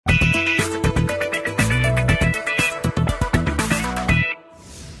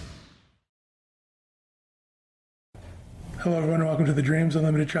Hello, everyone, and welcome to the Dreams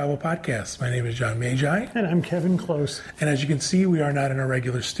Unlimited Travel Podcast. My name is John Magi. And I'm Kevin Close. And as you can see, we are not in a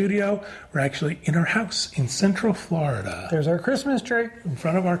regular studio. We're actually in our house in Central Florida. There's our Christmas tree. In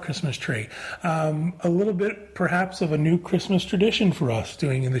front of our Christmas tree. A little bit, perhaps, of a new Christmas tradition for us,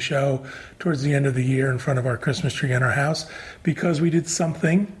 doing in the show towards the end of the year in front of our Christmas tree in our house, because we did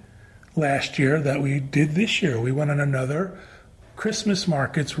something last year that we did this year. We went on another Christmas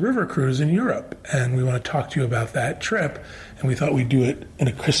markets river cruise in Europe, and we want to talk to you about that trip, and we thought we'd do it in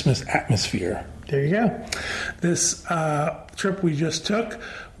a Christmas atmosphere. There you go. This trip we just took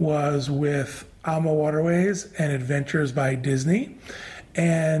was with AMA Waterways and Adventures by Disney,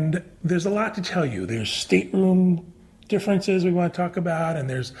 and there's a lot to tell you. There's stateroom differences we want to talk about, and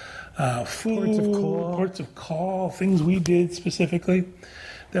there's food, ports of call, things we did specifically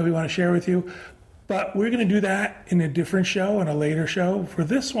that we want to share with you. But we're going to do that in a different show, in a later show. For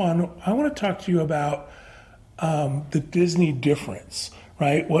this one, I want to talk to you about the Disney difference,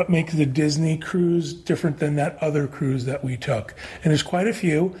 right? What makes the Disney cruise different than that other cruise that we took? And there's quite a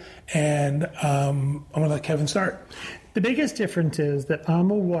few, and I'm going to let Kevin start. The biggest difference is that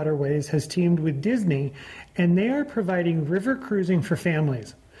AMA Waterways has teamed with Disney, and they are providing river cruising for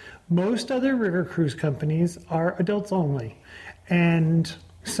families. Most other river cruise companies are adults only, and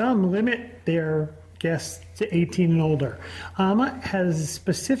some limit their guests to 18 and older. AMA has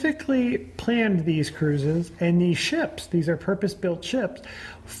specifically planned these cruises and these ships. These are purpose-built ships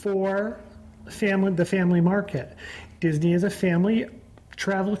for the family market. Disney is a family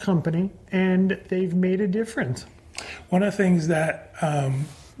travel company, and they've made a difference. One of the things that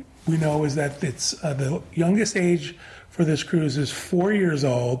we know is that it's the youngest age for this cruise is 4 years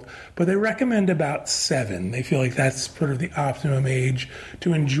old, but they recommend about 7. They feel like that's sort of the optimum age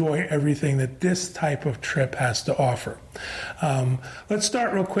to enjoy everything that this type of trip has to offer. Let's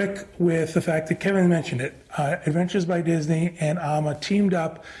start real quick with the fact that Kevin mentioned it. Adventures by Disney and AMA teamed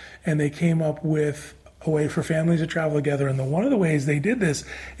up, and they came up with a way for families to travel together. And one of the ways they did this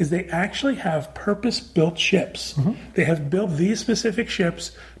is they actually have purpose-built ships. Mm-hmm. They have built these specific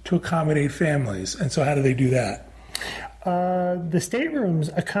ships to accommodate families. And so how do they do that? The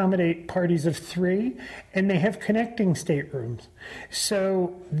staterooms accommodate parties of 3, and they have connecting staterooms.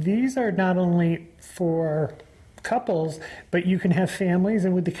 So these are not only for couples, but you can have families,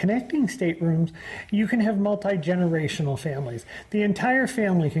 and with the connecting staterooms, you can have multi-generational families. The entire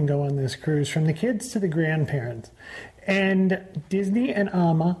family can go on this cruise, from the kids to the grandparents. And Disney and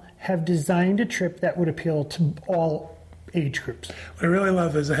AMA have designed a trip that would appeal to all age groups. What I really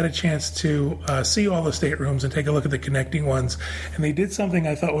love is I had a chance to see all the staterooms and take a look at the connecting ones, and they did something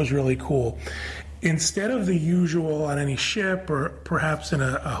I thought was really cool. Instead of the usual on any ship or perhaps in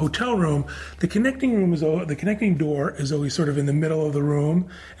a hotel room, the connecting door is always sort of in the middle of the room,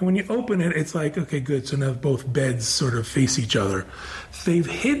 and when you open it, it's like, okay, good, so now both beds sort of face each other. They've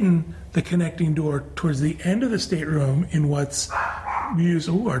hidden the connecting door towards the end of the stateroom in what's used,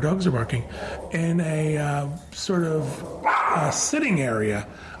 our dogs are barking, in a sort of sitting area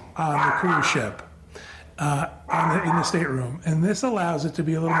on the cruise ship. In the stateroom, and this allows it to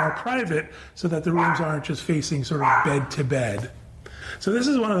be a little more private so that the rooms aren't just facing sort of bed to bed. So this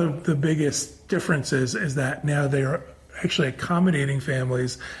is one of the biggest differences, is that now they are actually accommodating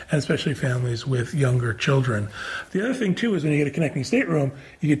families, and especially families with younger children. The other thing too is when you get a connecting stateroom,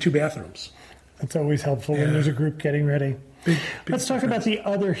 you get 2 bathrooms. That's always helpful when there's a group getting ready. Let's talk about the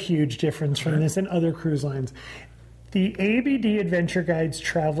other huge difference from this and other cruise lines. The ABD Adventure Guides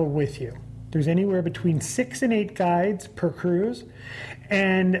travel with you. There's anywhere between 6 and 8 guides per cruise,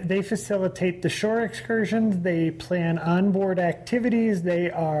 and they facilitate the shore excursions. They plan onboard activities.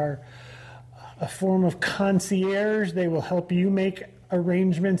 They are a form of concierge. They will help you make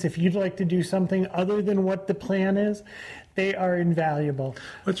arrangements if you'd like to do something other than what the plan is. They are invaluable.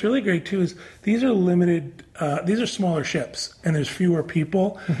 What's really great, too, is these are limited, these are smaller ships, and there's fewer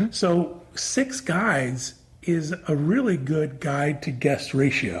people. Mm-hmm. So 6 guides is a really good guide to guest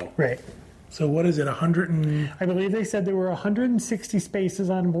ratio. Right. So what is it, 100 I believe they said there were 160 spaces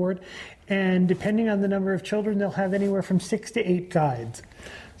on board, and depending on the number of children, they'll have anywhere from 6 to 8 guides.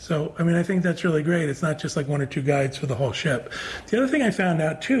 So, I mean, I think that's really great. It's not just like 1 or 2 guides for the whole ship. The other thing I found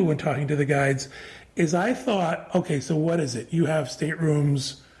out, too, when talking to the guides, is I thought, okay, so what is it? You have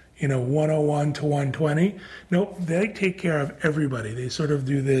staterooms, 101 to 120. Nope, they take care of everybody. They sort of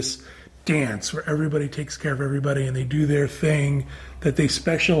do this dance where everybody takes care of everybody, and they do their thing that they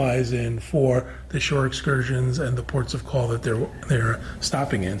specialize in for the shore excursions and the ports of call that they're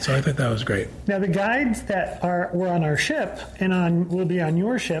stopping in. So I thought that was great. Now the guides that were on our ship and will be on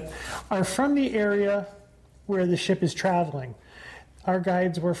your ship are from the area where the ship is traveling. Our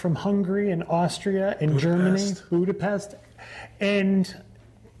guides were from Hungary and Austria and Germany, Budapest, And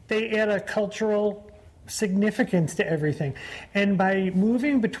they add a cultural significance to everything. And by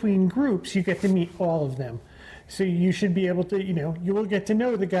moving between groups, you get to meet all of them. So you should be able to, you will get to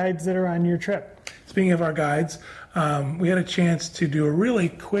know the guides that are on your trip. Speaking of our guides, we had a chance to do a really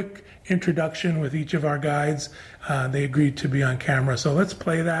quick introduction with each of our guides. They agreed to be on camera. So let's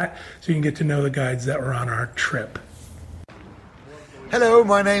play that so you can get to know the guides that were on our trip. Hello,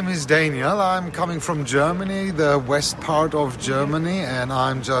 my name is Daniel. I'm coming from Germany, the west part of Germany, and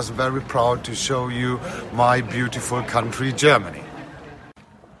I'm just very proud to show you my beautiful country, Germany.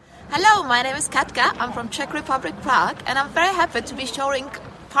 Hello, my name is Katka. I'm from Czech Republic, Prague, and I'm very happy to be showing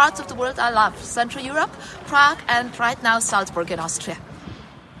parts of the world I love, Central Europe, Prague, and right now Salzburg in Austria.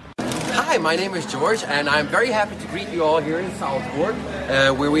 Hi, my name is George, and I'm very happy to greet you all here in Salzburg,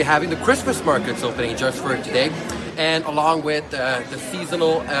 where we're having the Christmas markets opening just for today, and along with the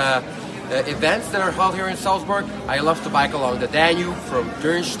seasonal events that are held here in Salzburg. I love to bike along the Danube from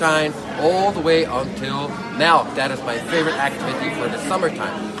Dürnstein all the way until now. That is my favorite activity for the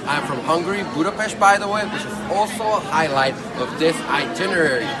summertime. I'm from Hungary, Budapest, by the way, which is also a highlight of this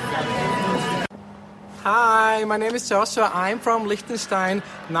itinerary. Hi, my name is Joshua. I'm from Liechtenstein.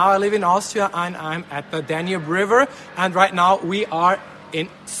 Now I live in Austria and I'm at the Danube River. And right now we are in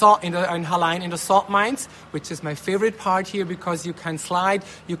Hallein in the salt mines, which is my favorite part here because you can slide,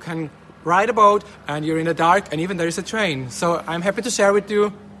 you can ride a boat, and you're in the dark, and even there is a train. So I'm happy to share with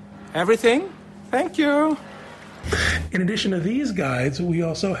you everything. Thank you. In addition to these guides, we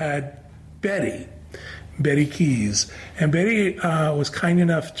also had Betty Keys. And Betty was kind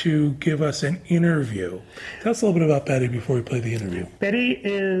enough to give us an interview. Tell us a little bit about Betty before we play the interview. Betty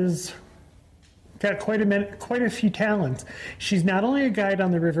is got quite a few talents. She's not only a guide on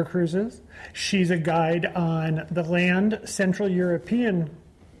the river cruises, she's a guide on the land Central European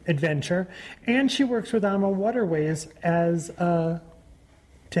adventure, and she works with AMA Waterways to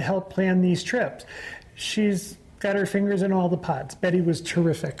help plan these trips. She's got her fingers in all the pots. Betty was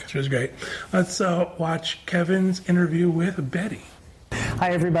terrific. She was great. Let's watch Kevin's interview with Betty.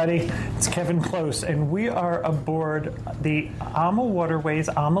 Hi, everybody. It's Kevin Close, and we are aboard the AMA Waterways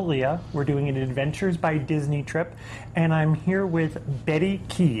Amalia. We're doing an Adventures by Disney trip, and I'm here with Betty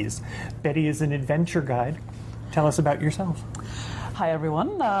Keys. Betty is an adventure guide. Tell us about yourself. Hi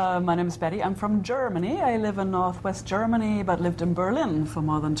everyone, my name is Betty. I'm from Germany. I live in northwest Germany, but lived in Berlin for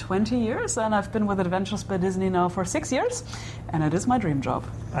more than 20 years, and I've been with Adventures by Disney now for 6 years, and it is my dream job.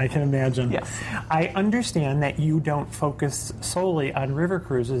 I can imagine. Yes. I understand that you don't focus solely on river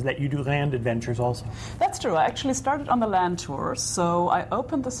cruises, that you do land adventures also. That's true. I actually started on the land tours, so I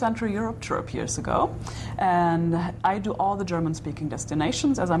opened the Central Europe trip years ago, and I do all the German-speaking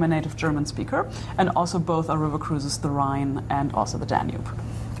destinations, as I'm a native German speaker, and also both our river cruises, the Rhine and also the Danube.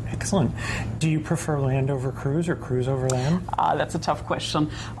 Excellent. Do you prefer land over cruise or cruise over land? That's a tough question.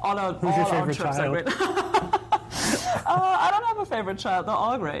 Who's your favorite child? I don't have a favorite child. They're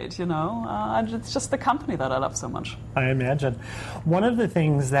all great, you know. It's just the company that I love so much. I imagine. One of the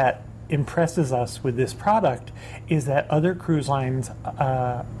things that impresses us with this product is that other cruise lines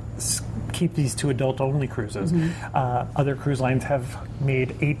keep these to adult-only cruises. Mm-hmm. Other cruise lines have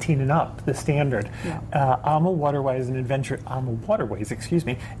made 18 and up the standard. Yeah. AMA Waterways and Adventures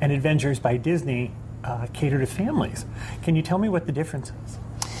by Disney cater to families. Can you tell me what the difference is?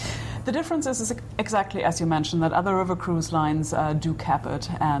 The difference is exactly as you mentioned, that other river cruise lines do cap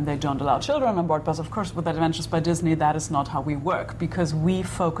it and they don't allow children on board. But of course, with Adventures by Disney, that is not how we work, because we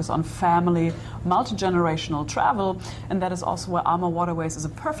focus on family, multi-generational travel, and that is also where AMA Waterways is a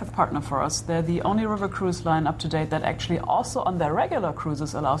perfect partner for us. They're the only river cruise line up to date that actually also on their regular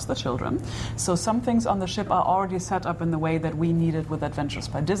cruises allows the children. So some things on the ship are already set up in the way that we need it with Adventures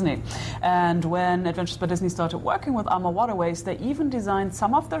by Disney. And when Adventures by Disney started working with AMA Waterways, they even designed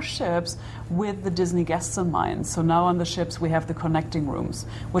some of their ships with the Disney guests in mind. So now on the ships we have the connecting rooms,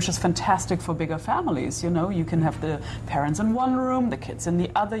 which is fantastic for bigger families. You know, you can have the parents in one room, the kids in the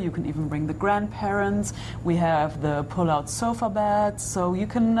other. You can even bring the grandparents. We have the pull-out sofa beds, so you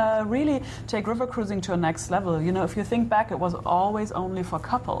can really take river cruising to a next level. You know, if you think back, it was always only for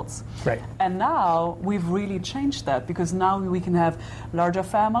couples. Right. And now we've really changed that, because now we can have larger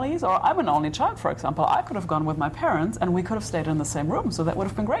families. Or I'm an only child, for example. I could have gone with my parents and we could have stayed in the same room, so that would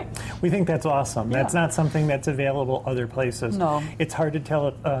have been great. We think that's awesome. Yeah. That's not something that's available other places. No. It's hard to tell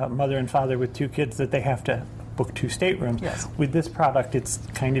a mother and father with two kids that they have to book 2 staterooms. Yes. With this product, it's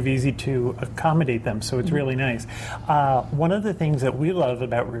kind of easy to accommodate them, so it's really nice. One of the things that we love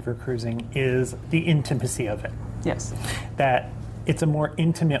about river cruising is the intimacy of it. Yes. That it's a more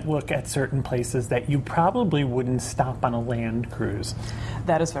intimate look at certain places that you probably wouldn't stop on a land cruise.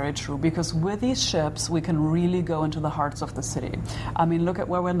 That is very true, because with these ships, we can really go into the hearts of the city. I mean, look at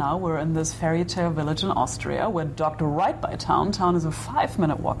where we're now. We're in this fairy tale village in Austria. We're docked right by town. Town is a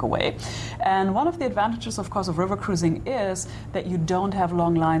 5-minute walk away. And one of the advantages, of course, of river cruising is that you don't have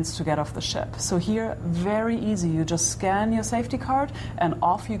long lines to get off the ship. So here, very easy. You just scan your safety card, and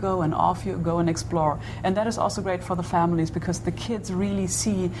off you go and explore. And that is also great for the families, because the kids really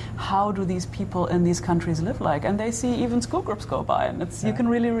see how do these people in these countries live like. And they see even school groups go by, and you can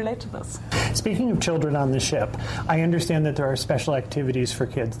really relate to this. Speaking of children on the ship, I understand that there are special activities for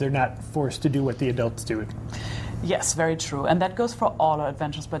kids. They're not forced to do what the adults do. Yes, very true. And that goes for all our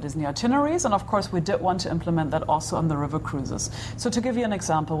Adventures by Disney itineraries. And of course, we did want to implement that also on the river cruises. So to give you an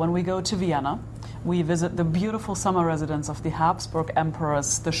example, when we go to Vienna, we visit the beautiful summer residence of the Habsburg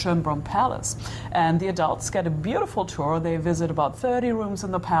Emperors, the Schönbrunn Palace. And the adults get a beautiful tour. They visit about 30 rooms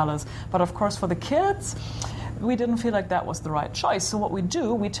in the palace. But of course, for the kids, we didn't feel like that was the right choice. So what we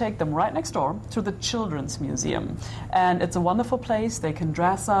do, we take them right next door to the Children's Museum. And it's a wonderful place. They can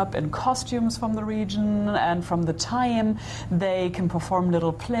dress up in costumes from the region and from the time. They can perform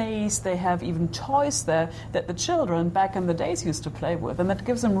little plays. They have even toys there that the children back in the days used to play with. And that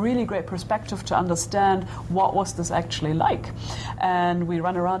gives them really great perspective to understand what was this actually like. And we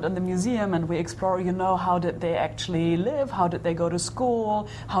run around in the museum and we explore, how did they actually live? How did they go to school?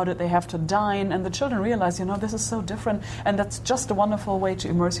 How did they have to dine? And the children realize, this is so different, and that's just a wonderful way to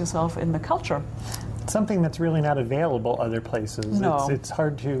immerse yourself in the culture. Something that's really not available other places. No. It's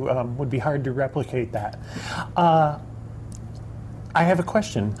hard to would be hard to replicate that. I have a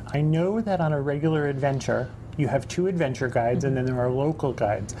question. I know that on a regular adventure, you have 2 adventure guides, and then there are local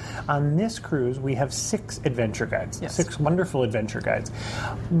guides. On this cruise, we have 6 adventure guides, yes. 6 wonderful adventure guides.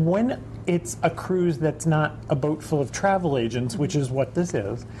 When it's a cruise that's not a boat full of travel agents, which is what this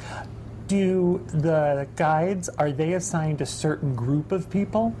is, do the guides, are they assigned to a certain group of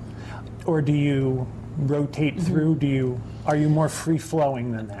people, or do you rotate through? Are you more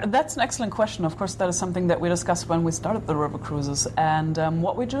free-flowing than that? That's an excellent question. Of course, that is something that we discussed when we started the river cruises. And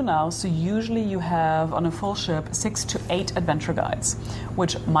what we do now, so usually you have on a full ship 6 to 8 adventure guides,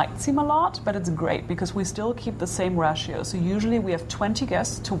 which might seem a lot, but it's great because we still keep the same ratio. So usually we have 20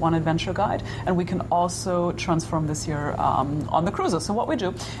 guests to 1 adventure guide, and we can also transform this year on the cruises. So what we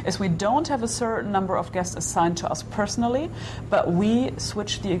do is we don't have a certain number of guests assigned to us personally, but we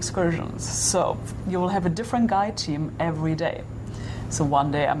switch the excursions. So you will have a different guide team every day. So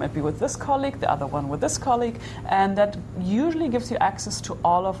one day I might be with this colleague, the other one with this colleague, and that usually gives you access to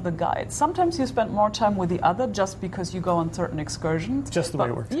all of the guides. Sometimes you spend more time with the other just because you go on certain excursions. Just the way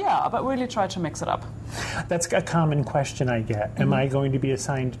it works. Yeah, but really try to mix it up. That's a common question I get. Am I going to be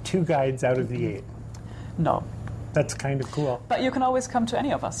assigned 2 guides out of the 8? No. That's kind of cool. But you can always come to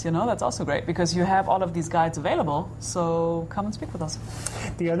any of us, that's also great because you have all of these guides available, so come and speak with us.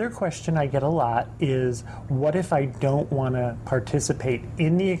 The other question I get a lot is, what if I don't want to participate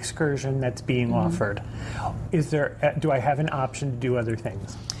in the excursion that's being offered? Do I have an option to do other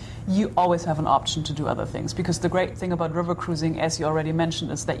things? You always have an option to do other things, because the great thing about river cruising, as you already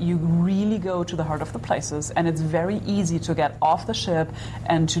mentioned, is that you really go to the heart of the places, and it's very easy to get off the ship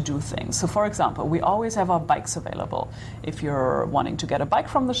and to do things. So for example, we always have our bikes available. If you're wanting to get a bike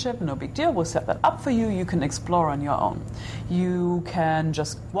from the ship, no big deal, we'll set that up for you. You can explore on your own. You can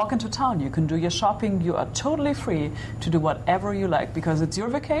just walk into town, you can do your shopping, you are totally free to do whatever you like, because it's your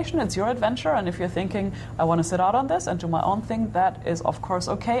vacation, it's your adventure, and if you're thinking, I want to sit out on this and do my own thing, that is of course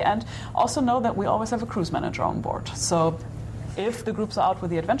okay. And also know that we always have a cruise manager on board. So if the groups are out with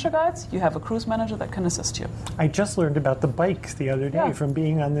the adventure guides, you have a cruise manager that can assist you. I just learned about the bikes the other day from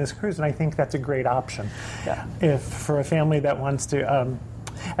being on this cruise, and I think that's a great option. Yeah. If for a family that wants to,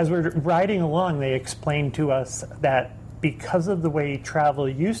 as we're riding along, they explained to us that because of the way travel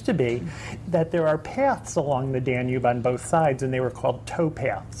used to be, that there are paths along the Danube on both sides, and they were called tow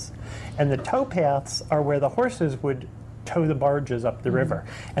paths. And the tow paths are where the horses would tow the barges up the river,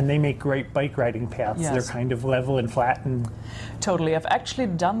 and they make great bike riding paths. Yes. They're kind of level and flat. Totally. I've actually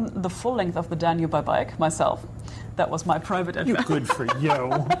done the full length of the Danube by bike myself. That was my private adventure. Good for you.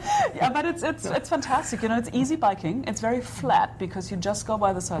 Yeah, but it's fantastic. It's easy biking. It's very flat because you just go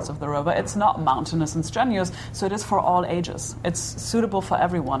by the sides of the river. It's not mountainous and strenuous, so it is for all ages. It's suitable for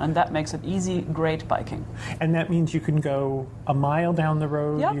everyone, and that makes it easy, great biking. And that means you can go a mile down the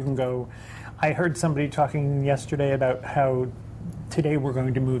road. Yep. You can go. I heard somebody talking yesterday about how today we're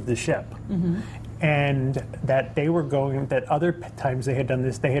going to move the ship. And that they were going, that other times they had done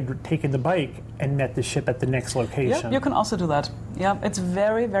this, they had taken the bike and met the ship at the next location. Yeah, you can also do that. Yeah, it's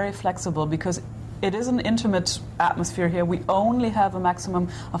very, very flexible because It is an intimate atmosphere here. We only have a maximum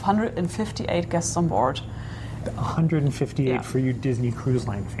of 158 guests on board. 158 for you Disney Cruise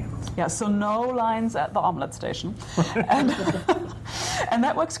Line fans. Yeah, so no lines at the omelet station. and, and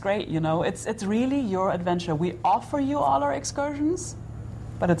that works great, you know. It's really your adventure. We offer you all our excursions,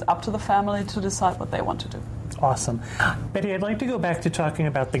 but it's up to the family to decide what they want to do. Awesome. Betty, I'd like to go back to talking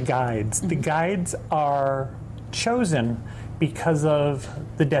about the guides. The guides are chosen because of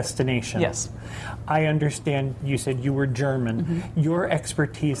the destination. Yes. I understand you said you were German. Your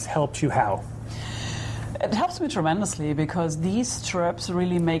expertise helps you how? It helps me tremendously because these trips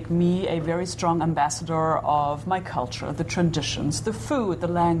really make me a very strong ambassador of my culture, the traditions, the food, the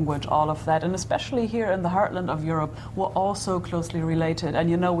language, all of that. And especially here in the heartland of Europe, we're all so closely related. And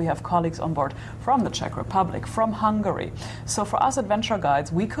you know, we have colleagues on board from the Czech Republic, from Hungary. So for us adventure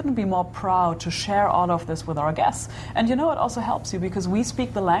guides, we couldn't be more proud to share all of this with our guests. And you know, it also helps you because we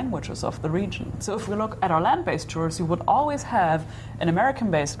speak the languages of the region. So if we look at our land-based tours, you would always have an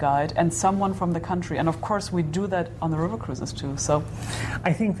American-based guide and someone from the country. And of course, we do that on the river cruises too. So,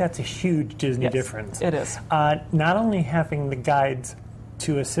 I think that's a huge Disney difference. It is. Not only having the guides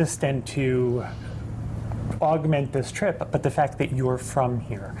to assist and to augment this trip, but the fact that you're from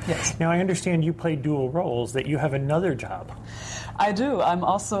here. Yes. Now, I understand you play dual roles, that you have another job. I do. I'm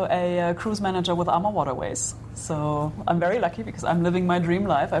also a cruise manager with AMA Waterways. So I'm very lucky because I'm living my dream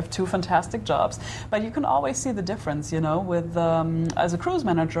life. I have 2 fantastic jobs. But you can always see the difference, you know, with as a cruise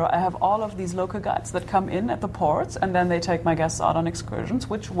manager, I have all of these local guides that come in at the ports and then they take my guests out on excursions,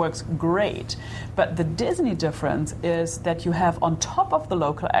 which works great. But the Disney difference is that you have on top of the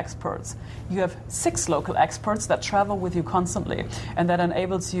local experts, you have 6 local experts that travel with you constantly. And that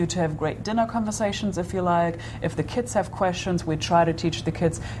enables you to have great dinner conversations, if you like. If the kids have questions, we try to teach the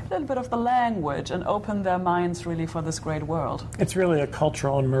kids a little bit of the language and open their minds really for this great world. It's really a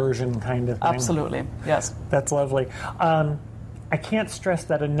cultural immersion kind of thing. Absolutely, yes. That's lovely. I can't stress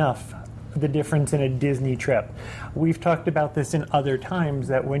that enough, the difference in a Disney trip. We've talked about this in other times,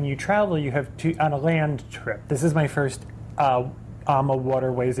 that when you travel, you have on a land trip. This is my first AMA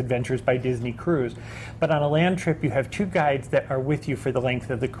Waterways Adventures by Disney cruise. But on a land trip, you have 2 guides that are with you for the length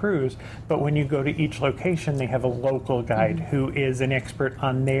of the cruise. But when you go to each location, they have a local guide who is an expert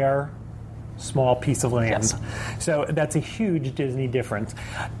on their small piece of land. Yes. So that's a huge Disney difference.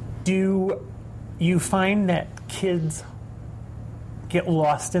 Do you find that kids get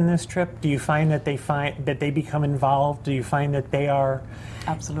lost in this trip? Do you find that they become involved? Do you find that they are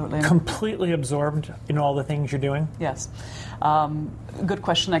absolutely completely absorbed in all the things you're doing? Yes. Good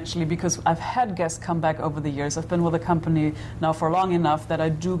question, actually, because I've had guests come back over the years. I've been with the company now for long enough that I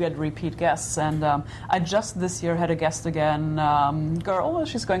do get repeat guests. And I just this year had a guest again, girl,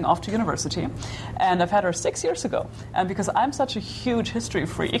 she's going off to university. And I've had her 6 years ago. And because I'm such a huge history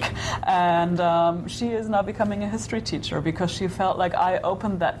freak, and she is now becoming a history teacher because she felt like I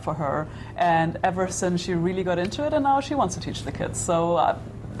opened that for her. And ever since she really got into it, and now she wants to teach the kids. So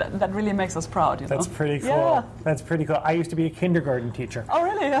that really makes us proud, you know? That's pretty cool. Yeah. That's pretty cool. I used to be a kindergarten teacher. Oh,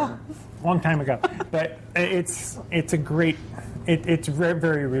 really? Yeah. Long time ago. But it's a great, it's very,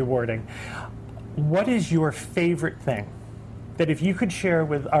 very rewarding. What is your favorite thing? That if you could share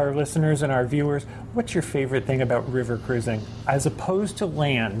with our listeners and our viewers, what's your favorite thing about river cruising as opposed to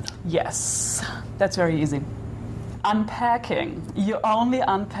land? Yes, that's very easy. Unpacking. You only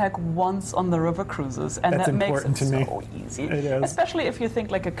unpack once on the river cruises, and That's that makes it important to me. so easy. It is. Especially if you think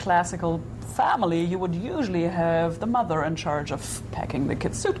like a classical family, you would usually have the mother in charge of packing the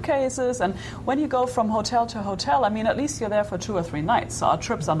kids' suitcases. And when you go from hotel to hotel, I mean, at least you're there for 2 or 3 nights, so our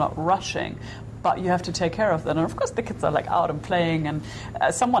trips are not rushing. But you have to take care of them. And of course, the kids are like out and playing, and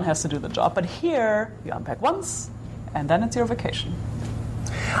someone has to do the job. But here, you unpack once, and then it's your vacation.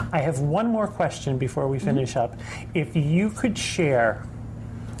 I have one more question before we finish up. If you could share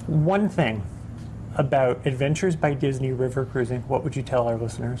one thing about Adventures by Disney River Cruising, what would you tell our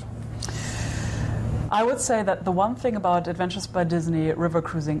listeners? I would say that the one thing about Adventures by Disney River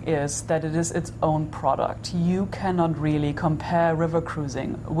Cruising is that it is its own product. You cannot really compare river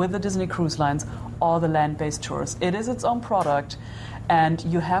cruising with the Disney Cruise Lines or the land-based tours. It is its own product. And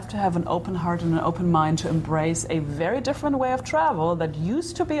you have to have an open heart and an open mind to embrace a very different way of travel that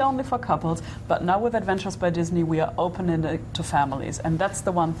used to be only for couples, but now with Adventures by Disney, we are opening it to families. And that's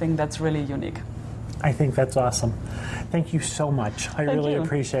the one thing that's really unique. I think that's awesome. Thank you so much. I really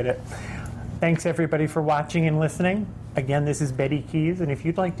appreciate it. Thanks, everybody, for watching and listening. Again, this is Betty Keys, and if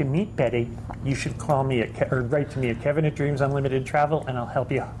you'd like to meet Betty, you should call me or write to me at Kevin at Dreams Unlimited Travel, and I'll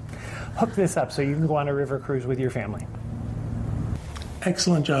help you hook this up so you can go on a river cruise with your family.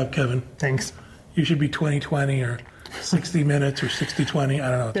 Excellent job, Kevin. Thanks. You should be 2020 or 60 minutes or 60-20, I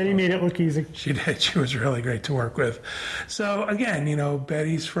don't know. Betty made it look easy. She did. She was really great to work with. So again,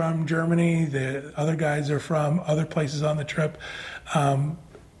 Betty's from Germany. The other guys are from other places on the trip.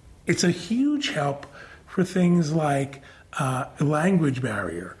 It's a huge help for things like language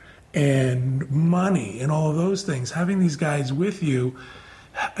barrier and money and all of those things. Having these guys with you,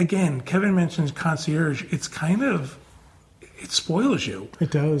 again, Kevin mentions concierge. It spoils you.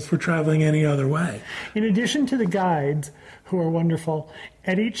 It does. For traveling any other way. In addition to the guides, who are wonderful,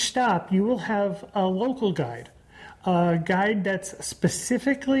 at each stop you will have a local guide. A guide that's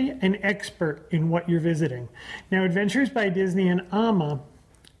specifically an expert in what you're visiting. Now, Adventures by Disney and AMA,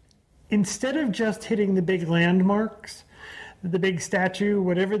 instead of just hitting the big landmarks, the big statue,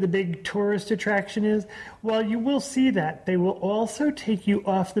 whatever the big tourist attraction is, while you will see that, they will also take you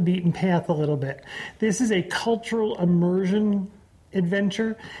off the beaten path a little bit. This is a cultural immersion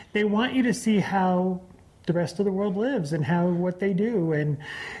adventure. They want you to see how the rest of the world lives and what they do and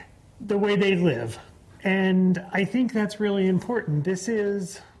the way they live. And I think that's really important.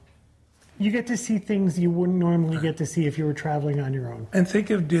 You get to see things you wouldn't normally get to see if you were traveling on your own. And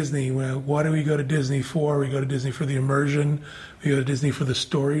think of Disney. What do we go to Disney for? We go to Disney for the immersion. We go to Disney for the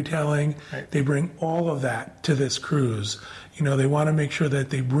storytelling. Right. They bring all of that to this cruise. They want to make sure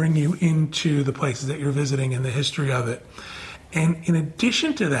that they bring you into the places that you're visiting and the history of it. And in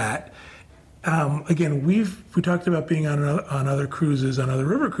addition to that, again, we talked about being on other cruises, on other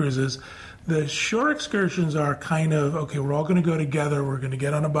river cruises. The shore excursions are kind of, okay, we're all going to go together. We're going to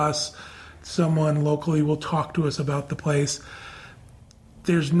get on a bus. Someone locally will talk to us about the place.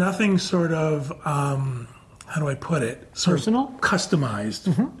 There's nothing sort of, how do I put it? Personal? Customized.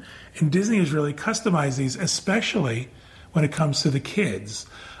 Mm-hmm. And Disney has really customized these, especially when it comes to the kids.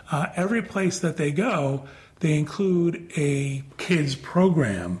 Every place that they go, they include a kids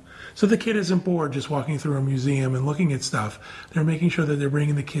program. So the kid isn't bored just walking through a museum and looking at stuff. They're making sure that they're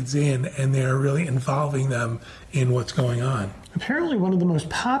bringing the kids in and they're really involving them in what's going on. Apparently one of the most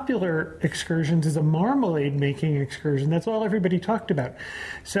popular excursions is a marmalade making excursion. That's all everybody talked about.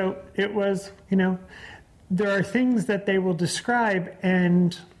 So it was, there are things that they will describe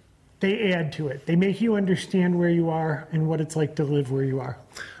and they add to it. They make you understand where you are and what it's like to live where you are.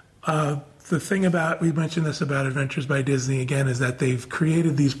 The thing we mentioned this about Adventures by Disney again, is that they've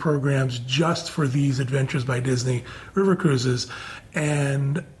created these programs just for these Adventures by Disney river cruises.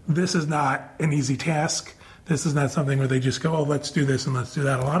 And this is not an easy task. This is not something where they just go, oh, let's do this and let's do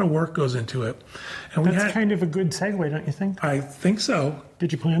that. A lot of work goes into it. And that's kind of a good segue, don't you think? I think so.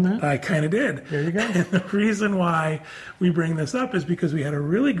 Did you plan that? I kind of did. There you go. And the reason why we bring this up is because we had a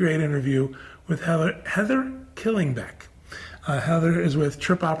really great interview with Heather Killingbeck. Heather is with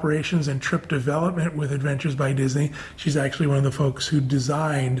Trip Operations and Trip Development with Adventures by Disney. She's actually one of the folks who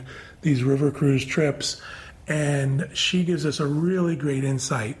designed these river cruise trips, and she gives us a really great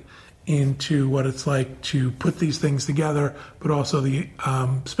insight into what it's like to put these things together, but also the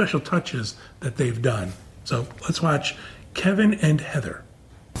special touches that they've done. So let's watch Kevin and Heather.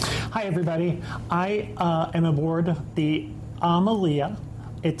 Hi, everybody. I am aboard the Amalia.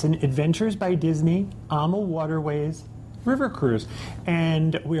 It's an Adventures by Disney Ama Waterways river cruise,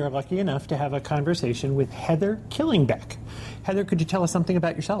 and we are lucky enough to have a conversation with Heather Killingbeck. Heather, could you tell us something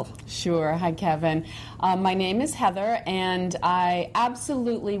about yourself? Sure. Hi, Kevin. My name is Heather, and I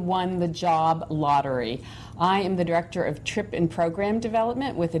absolutely won the job lottery. I am the Director of Trip and Program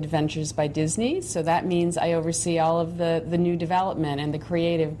Development with Adventures by Disney, so that means I oversee all of the new development and the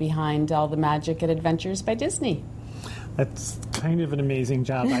creative behind all the magic at Adventures by Disney. That's kind of an amazing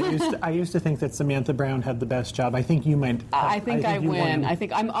job. I used to think that Samantha Brown had the best job. I think you might. I think I win. I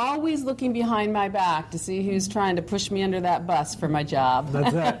think I'm always looking behind my back to see who's trying to push me under that bus for my job.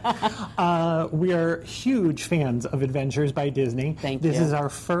 That's it. We are huge fans of Adventures by Disney. Thank you. This is our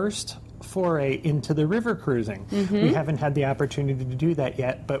first foray into the river cruising. Mm-hmm. We haven't had the opportunity to do that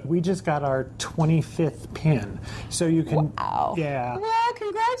yet, but we just got our 25th pin. So you can... Wow. Yeah. Well,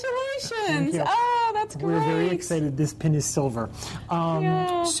 congratulations. Oh, that's great. We're very excited. This pin is silver.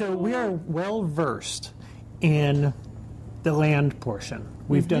 So we are well versed in the land portion.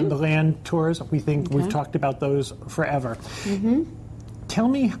 We've done the land tours. We think we've talked about those forever. Mm-hmm. Tell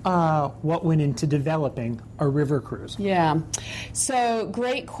me what went into developing a river cruise. Yeah. So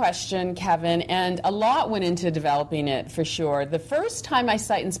great question, Kevin. And a lot went into developing it, for sure. The first time I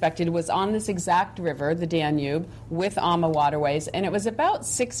site inspected was on this exact river, the Danube, with AMA Waterways, and it was about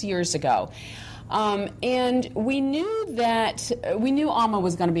 6 years ago. And we knew Alma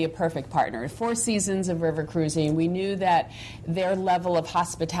was going to be a perfect partner. 4 seasons of river cruising. We knew that their level of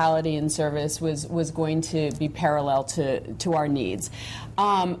hospitality and service was going to be parallel to our needs.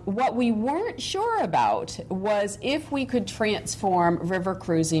 What we weren't sure about was if we could transform river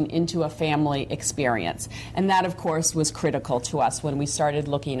cruising into a family experience. And that, of course, was critical to us when we started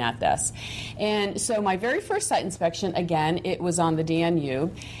looking at this. And so my very first site inspection, again, it was on the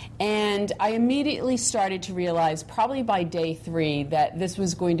Danube. And I immediately started to realize, probably by day 3, that this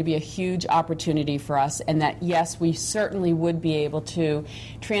was going to be a huge opportunity for us, and that, yes, we certainly would be able to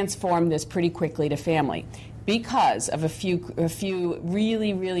transform this pretty quickly to family, because of a few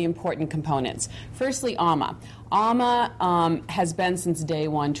really, really important components. Firstly, AMA. AMA has been since day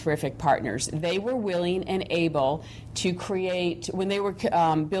one terrific partners. They were willing and able to create, when they were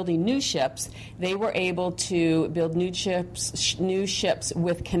building new ships, they were able to build new ships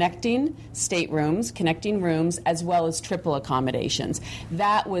with connecting staterooms, connecting rooms, as well as triple accommodations.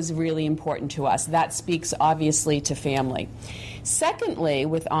 That was really important to us. That speaks obviously to family. Secondly,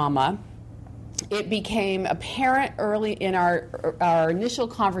 with AMA, it became apparent early in our initial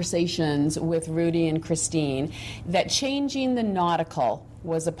conversations with Rudy and Christine that changing the nautical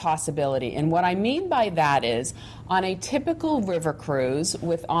was a possibility. And what I mean by that is, on a typical river cruise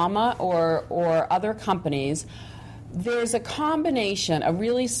with AMA or other companies, there's a combination, a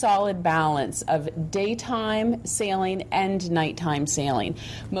really solid balance of daytime sailing and nighttime sailing.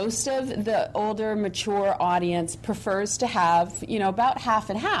 Most of the older, mature audience prefers to have, about half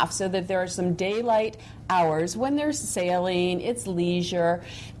and half, so that there are some daylight hours when they're sailing, it's leisure,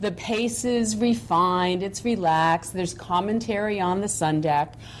 the pace is refined, it's relaxed, there's commentary on the sun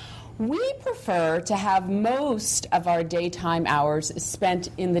deck. We prefer to have most of our daytime hours spent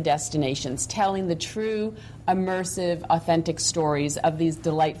in the destinations, telling the true, immersive, authentic stories of these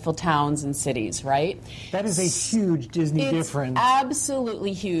delightful towns and cities, right? That is a huge Disney difference.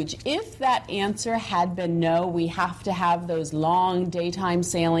 Absolutely huge. If that answer had been no, we have to have those long daytime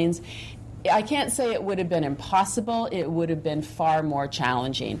sailings, I can't say it would have been impossible. It would have been far more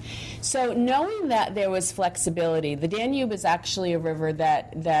challenging. So knowing that there was flexibility, the Danube is actually a river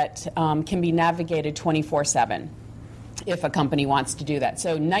that can be navigated 24/7 if a company wants to do that.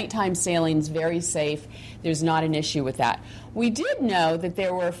 So nighttime sailing is very safe. There's not an issue with that. We did know that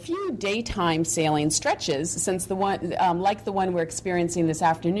there were a few daytime sailing stretches, since the one, like the one we're experiencing this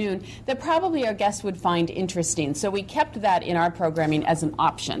afternoon, that probably our guests would find interesting. So we kept that in our programming as an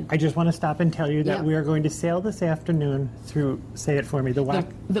option. I just want to stop and tell you that we are going to sail this afternoon through, say it for me, the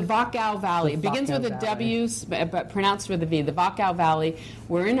Wachau Valley. It begins with a W, but pronounced with a V. The Wachau Valley.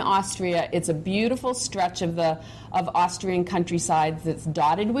 We're in Austria. It's a beautiful stretch of Austrian countryside that's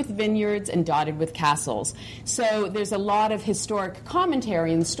dotted with vineyards and dotted with castles. So there's a lot of historic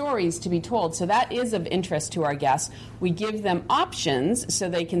commentary and stories to be told. So that is of interest to our guests. We give them options so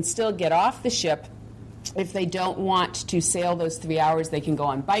they can still get off the ship. If they don't want to sail those 3 hours, they can go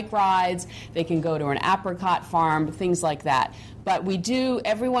on bike rides, they can go to an apricot farm, things like that. But we do,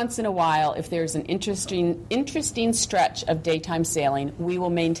 every once in a while, if there's an interesting stretch of daytime sailing, we will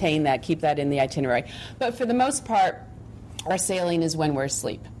maintain that, keep that in the itinerary. But for the most part, our sailing is when we're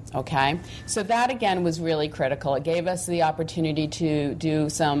asleep. Okay, so that again was really critical. It gave us the opportunity to do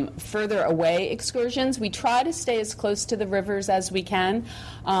some further away excursions. We try to stay as close to the rivers as we can,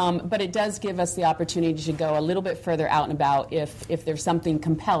 but it does give us the opportunity to go a little bit further out and about if there's something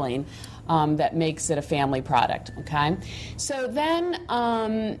compelling that makes it a family product. Okay, so then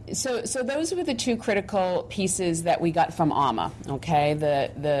so those were the two critical pieces that we got from AMA. Okay,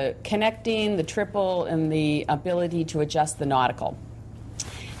 the connecting, the triple, and the ability to adjust the nautical.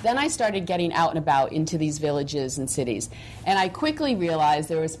 Then I started getting out and about into these villages and cities. And I quickly realized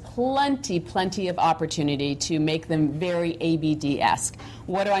there was plenty of opportunity to make them very ABD-esque.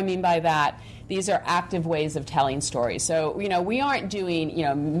 What do I mean by that? These are active ways of telling stories. So, we aren't doing,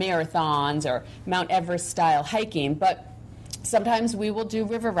 marathons or Mount Everest-style hiking, but sometimes we will do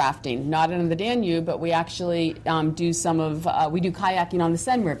river rafting, not in the Danube, but we actually do we do kayaking on the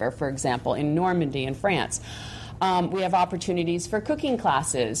Seine River, for example, in Normandy in France. We have opportunities for cooking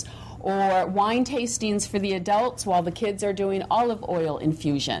classes or wine tastings for the adults while the kids are doing olive oil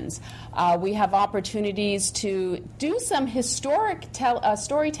infusions. We have opportunities to do some historic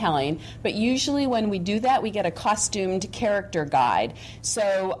storytelling, but usually when we do that, we get a costumed character guide.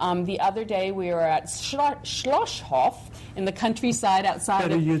 So the other day we were at Schlosshof in the countryside outside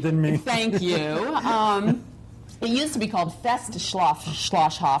Better you than me. Thank you. It used to be called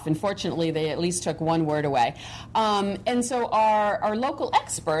Festschlosshof. Unfortunately, they at least took one word away. And so our local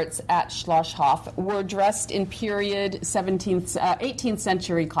experts at Schlosshof were dressed in period 18th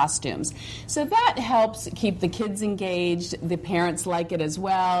century costumes. So that helps keep the kids engaged. The parents like it as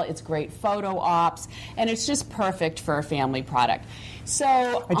well. It's great photo ops, and it's just perfect for a family product. So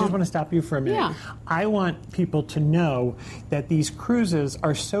I just want to stop you for a minute. Yeah. I want people to know that these cruises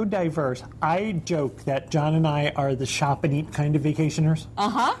are so diverse. I joke that John and I are the shop and eat kind of vacationers.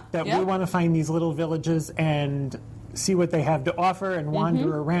 That we want to find these little villages and see what they have to offer and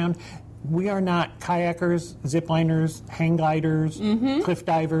wander around. We are not kayakers, zipliners, hang gliders, cliff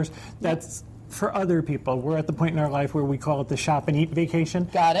divers. That's for other people. We're at the point in our life where we call it the shop and eat vacation.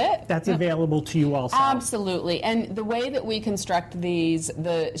 Got it. That's available to you also. Absolutely. And the way that we construct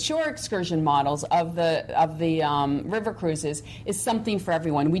the shore excursion models of the river cruises is something for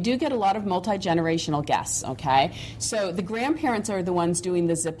everyone. We do get a lot of multi-generational guests, okay? So the grandparents are the ones doing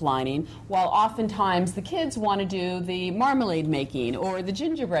the zip lining, while oftentimes the kids want to do the marmalade making or the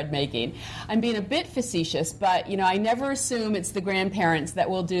gingerbread making. I'm being a bit facetious, but I never assume it's the grandparents that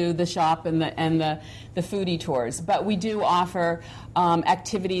will do the shop and the foodie tours. But we do offer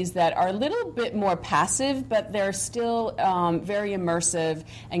activities that are a little bit more passive, but they're still very immersive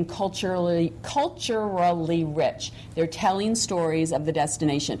and culturally rich. They're telling stories of the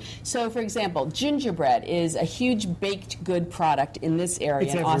destination. So, for example, gingerbread is a huge baked good product in this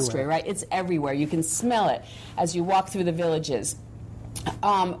area in Austria, right? It's everywhere. You can smell it as you walk through the villages.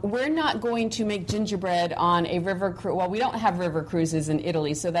 We're not going to make gingerbread on a river cruise. Well, we don't have river cruises in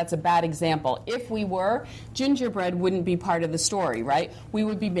Italy, so that's a bad example. If we were, gingerbread wouldn't be part of the story, right? We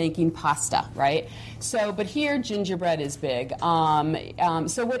would be making pasta, right? So, but here, gingerbread is big.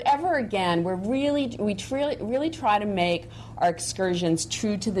 So whatever, again, we really try to make our excursions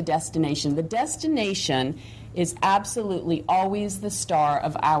true to the destination. The destination is absolutely always the star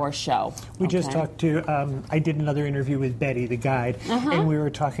of our show. We just talked to, I did another interview with Betty, the guide, and we were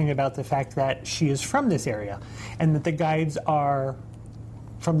talking about the fact that she is from this area and that the guides are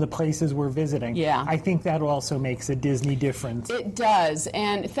from the places we're visiting. Yeah. I think that also makes a Disney difference. It does,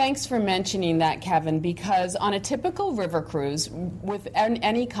 and thanks for mentioning that, Kevin, because on a typical river cruise with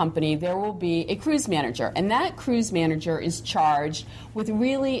any company, there will be a cruise manager, and that cruise manager is charged with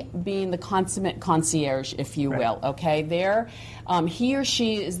really being the consummate concierge, if you will, okay? He or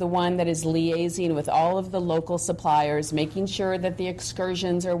she is the one that is liaising with all of the local suppliers, making sure that the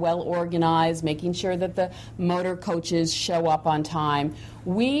excursions are well organized, making sure that the motor coaches show up on time.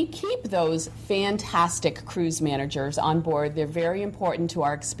 We keep those fantastic cruise managers on board. They're very important to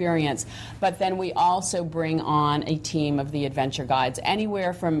our experience. But then we also bring on a team of the adventure guides,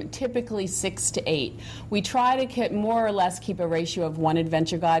 anywhere from typically 6 to 8. We try to more or less keep a ratio of 1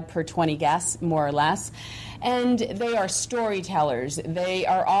 adventure guide per 20 guests, more or less. And they are storytellers. They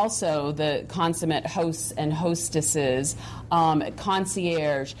are also the consummate hosts and hostesses,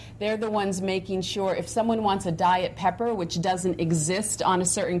 concierge. They're the ones making sure if someone wants a Diet Pepper, which doesn't exist on a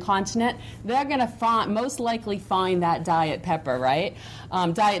certain continent, they're going to most likely find that Diet Pepper, right?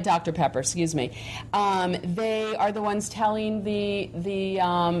 Diet Dr. Pepper, excuse me. They are the ones telling the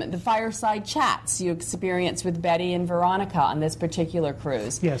fireside chats you experience with Betty and Veronica on this particular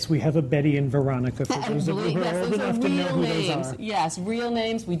cruise. Yes, we have a Betty and Veronica for those of you who are old enough to know who those are. Yes, real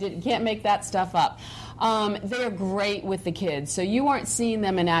names. We can't make that stuff up. They are great with the kids. So you aren't seeing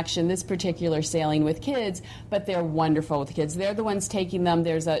them in action this particular sailing with kids, but they're wonderful with the kids. They're the ones taking them.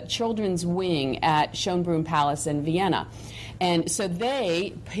 There's a children's wing at Schönbrunn Palace in Vienna. And so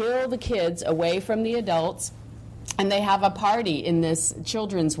they pull the kids away from the adults, and they have a party in this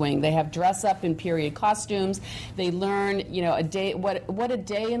children's wing. They have dress up in period costumes. They learn, a day what a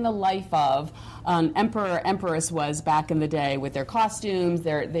day in the life of Emperor Empress was back in the day with their costumes.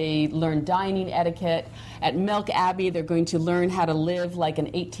 They learn dining etiquette. At Milk Abbey, they're going to learn how to live like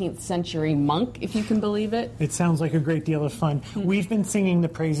an 18th century monk, if you can believe it. It sounds like a great deal of fun. We've been singing the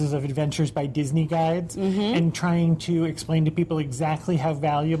praises of Adventures by Disney Guides and trying to explain to people exactly how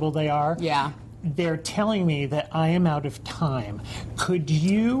valuable they are. Yeah. They're telling me that I am out of time. Could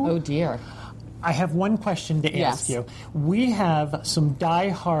you... Oh, dear. I have one question to ask you. We have some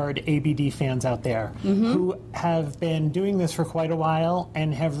die-hard ABD fans out there who have been doing this for quite a while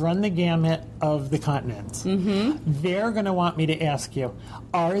and have run the gamut of the continents. They're going to want me to ask you,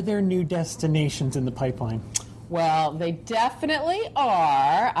 are there new destinations in the pipeline? Well, they definitely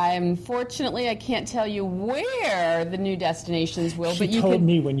are. Unfortunately, I can't tell you where the new destinations will. She told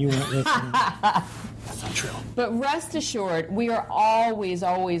me when you weren't listening. not true. But rest assured, we are always,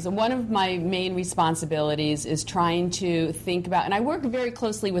 one of my main responsibilities is trying to think about, and I work very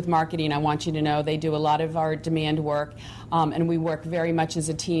closely with marketing, I want you to know. They do a lot of our demand work, and we work very much as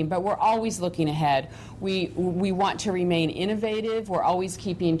a team, but we're always looking ahead. We want to remain innovative. We're always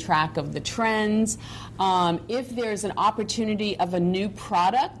keeping track of the trends. If there's an opportunity of a new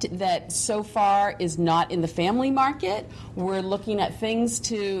product that so far is not in the family market, we're looking at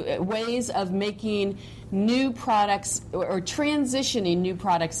ways of making new products or transitioning new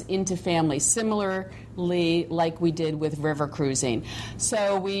products into families, similarly like we did with river cruising.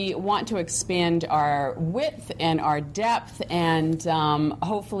 So we want to expand our width and our depth and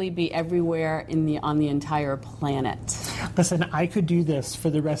hopefully be everywhere on the entire planet. Listen, I could do this for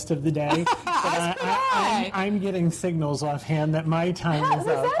the rest of the day, but I'm getting signals offhand that my time is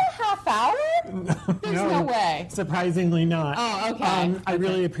up. Was that a half hour? There's no way. Surprisingly not. Oh, okay. I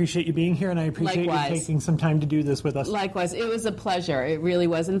really appreciate you being here, and I appreciate you taking some time to do this with us. Likewise. It was a pleasure. It really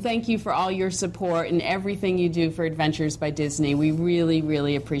was. And thank you for all your support and everything you do for Adventures by Disney. We really,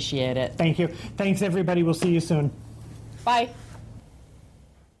 really appreciate it. Thank you. Thanks, everybody. We'll see you soon. Bye.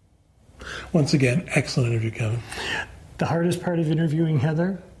 Once again, excellent interview, Kevin. The hardest part of interviewing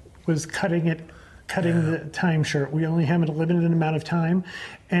Heather was cutting the time short. We only have a limited amount of time,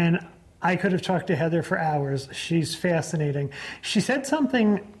 and I could have talked to Heather for hours. She's fascinating. She said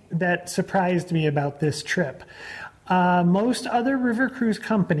something that surprised me about this trip. Most other river cruise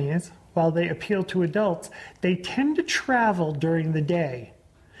companies, while they appeal to adults, they tend to travel during the day.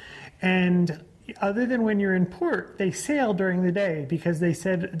 And other than when you're in port, they sail during the day because they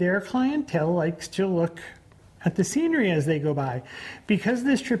said their clientele likes to look at the scenery as they go by. Because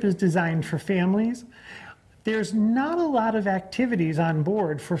this trip is designed for families, there's not a lot of activities on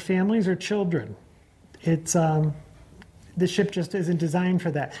board for families or children. It's the ship just isn't designed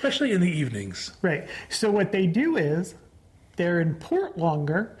for that. Especially in the evenings. Right. So what they do is they're in port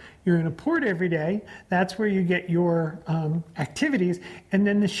longer. You're in a port every day. That's where you get your activities. And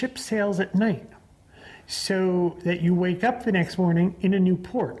then the ship sails at night so that you wake up the next morning in a new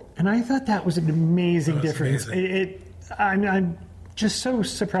port. And I thought that was an amazing difference. I'm just so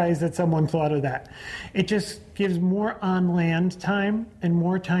surprised that someone thought of that. It just gives more on-land time and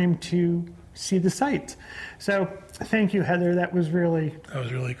more time to see the sights. So thank you, Heather. That was really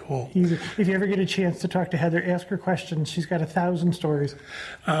cool. Easy. If you ever get a chance to talk to Heather, ask her questions. She's got 1,000 stories.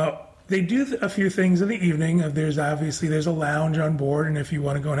 They do a few things in the evening. There's a lounge on board, and if you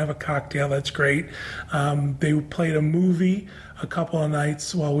want to go and have a cocktail, that's great. They played a movie a couple of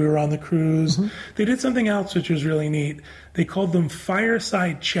nights while we were on the cruise. Mm-hmm. They did something else which was really neat. They called them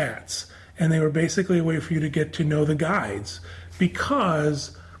fireside chats, and they were basically a way for you to get to know the guides,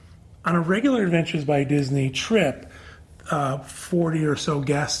 because on a regular Adventures by Disney trip, 40 or so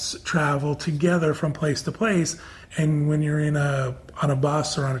guests travel together from place to place, and when you're on a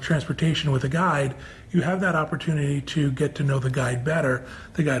bus or on a transportation with a guide, you have that opportunity to get to know the guide better.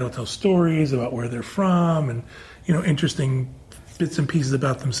 The guide will tell stories about where they're from and interesting bits and pieces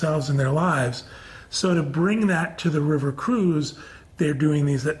about themselves and their lives. So to bring that to the river cruise, they're doing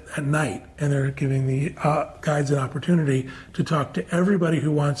these at night, and they're giving the guides an opportunity to talk to everybody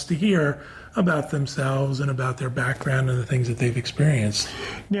who wants to hear about themselves and about their background and the things that they've experienced.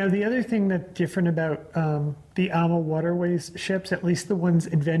 Now, the other thing that's different about the AMA Waterways ships, at least the ones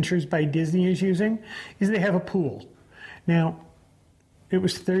Adventures by Disney is using, is they have a pool. Now, it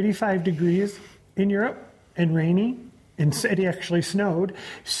was 35 degrees in Europe and rainy, and it actually snowed,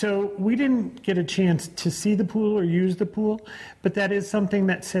 so we didn't get a chance to see the pool or use the pool, but that is something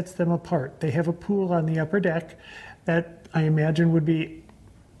that sets them apart. They have a pool on the upper deck that I imagine would be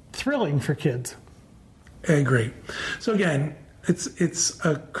thrilling for kids. I agree. So again, it's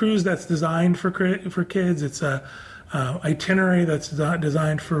a cruise that's designed for kids. It's a itinerary that's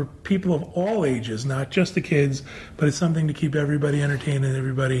designed for people of all ages, not just the kids, but it's something to keep everybody entertained and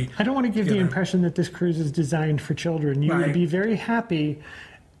everybody. I don't want to give the impression that this cruise is designed for children. You would be very happy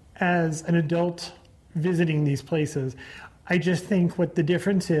as an adult visiting these places. I just think what the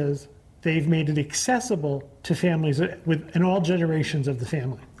difference is, they've made it accessible to families in all generations of the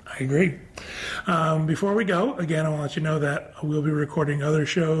family. I agree. Before we go, again, I want to let you know that we'll be recording other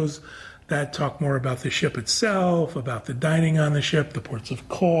shows that talk more about the ship itself, about the dining on the ship, the ports of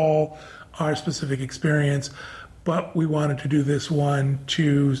call, our specific experience. But we wanted to do this one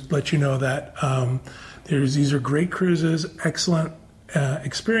to let you know that these are great cruises, excellent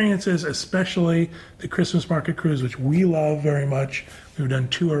experiences, especially the Christmas market cruise, which we love very much. We've done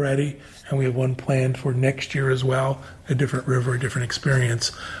 2 already, and we have one planned for next year as well, a different river, a different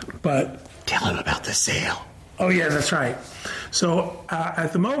experience. But tell them about the sale. Oh, yeah, that's right. So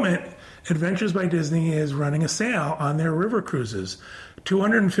at the moment, Adventures by Disney is running a sale on their river cruises.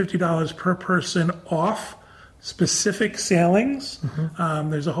 $250 per person off specific sailings.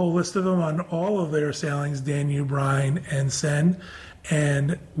 There's a whole list of them on all of their sailings, Danube, Rhine, and Seine.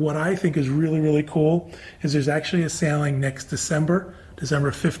 And what I think is really, really cool is there's actually a sailing next December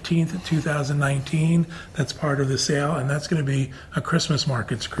 15th, 2019. That's part of the sale, and that's going to be a Christmas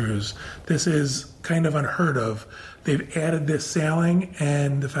markets cruise. This is kind of unheard of. They've added this sailing,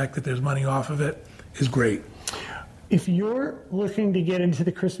 and the fact that there's money off of it is great. If you're looking to get into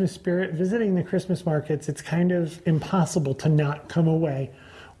the Christmas spirit, visiting the Christmas markets, it's kind of impossible to not come away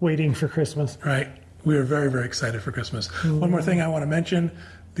waiting for Christmas. Right. We are very, very excited for Christmas. One more thing I want to mention.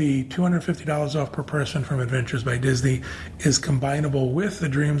 The $250 off per person from Adventures by Disney is combinable with the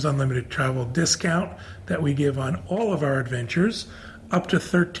Dreams Unlimited travel discount that we give on all of our adventures, up to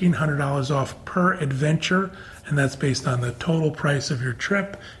 $1,300 off per adventure, and that's based on the total price of your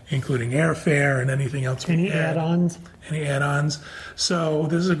trip, including airfare and anything else. Any add-ons? Any add-ons. So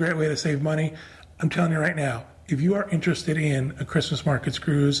this is a great way to save money. I'm telling you right now, if you are interested in a Christmas markets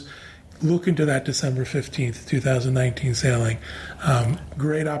cruise, look into that December 15th, 2019 sailing.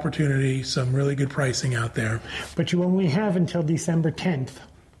 Great opportunity, some really good pricing out there. But you only have until December 10th.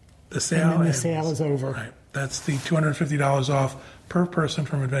 The sale and then the sale is over. Right. That's the $250 off per person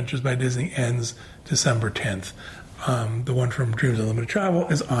from Adventures by Disney ends December 10th. The one from Dreams Unlimited Travel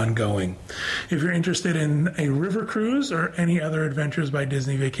is ongoing. If you're interested in a river cruise or any other Adventures by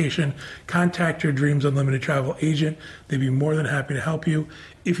Disney vacation, contact your Dreams Unlimited Travel agent. They'd be more than happy to help you.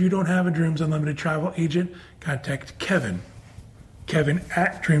 If you don't have a Dreams Unlimited Travel agent, contact Kevin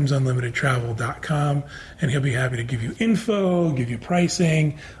at dreamsunlimitedtravel.com, and he'll be happy to give you info, give you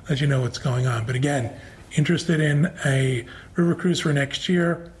pricing, let you know what's going on. But again, interested in a river cruise for next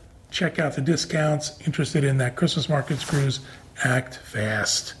year, check out the discounts. Interested in that Christmas markets cruise, act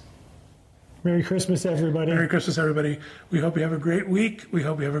fast. Merry Christmas, everybody. Merry Christmas, everybody. We hope you have a great week. We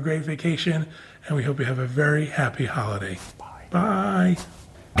hope you have a great vacation, and we hope you have a very happy holiday. Bye. Bye.